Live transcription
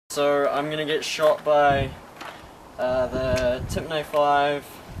So I'm gonna get shot by the Tippman A5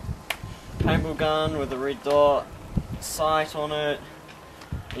 paintball gun with a red dot, sight on it,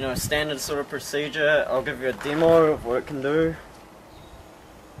 you know, standard sort of procedure. I'll give you a demo of what it can do.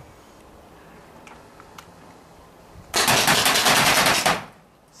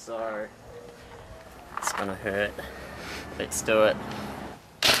 So, it's gonna hurt. Let's do it.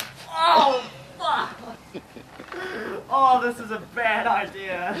 Oh, fuck! Oh, this is a bad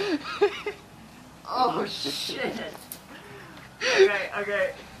idea. Oh, shit.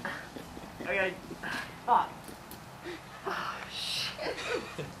 Okay. Fuck. Oh, shit.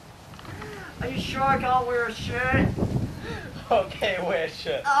 Are you sure I can't wear a shirt? Okay, wear a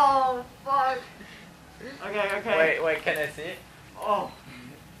shirt. Oh, fuck. Okay. Wait, can I see it? Oh,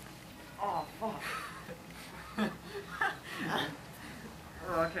 fuck.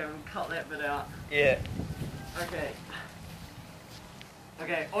 Oh, okay, we'll cut that bit out. Yeah.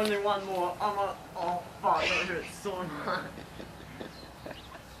 Okay, only one more. Oh fuck, that hurts so much.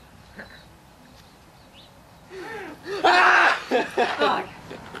 Fuck.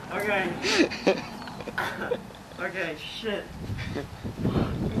 Okay. Okay, shit.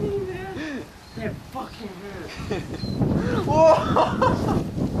 Fuck me, man. That fucking hurts. Whoa!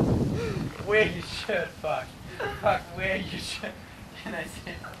 Wear your shirt, fuck. Fuck, wear your shirt. Can I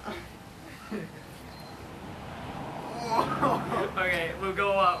see it? Okay, we'll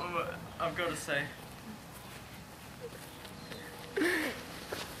go up. I've got to say.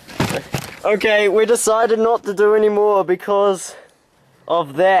 Okay, we decided not to do any more because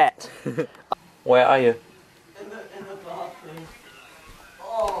of that. Where are you? In the bathroom.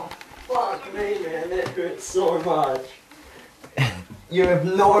 Oh, fuck me, man. That hurts so much. You have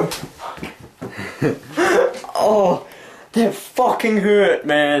no fuck. Oh, that fucking hurt,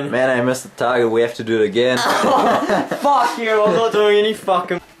 man. Man, I missed the target. We have to do it again. Fuck you, I'm not doing any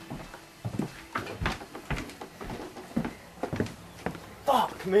fucking...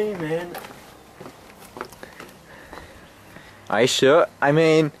 Fuck me, man. Are you sure? I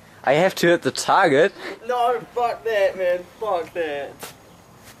mean, I have to hit the target. No, fuck that, man. Fuck that.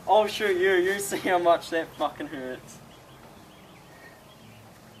 I'll shoot you. You see how much that fucking hurts.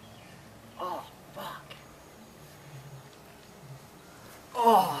 Oh, fuck.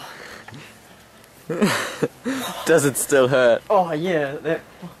 Oh. Does it still hurt? Oh yeah, that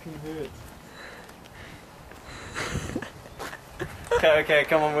fucking hurts. Okay,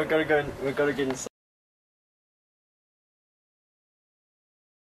 come on, we've got to get inside.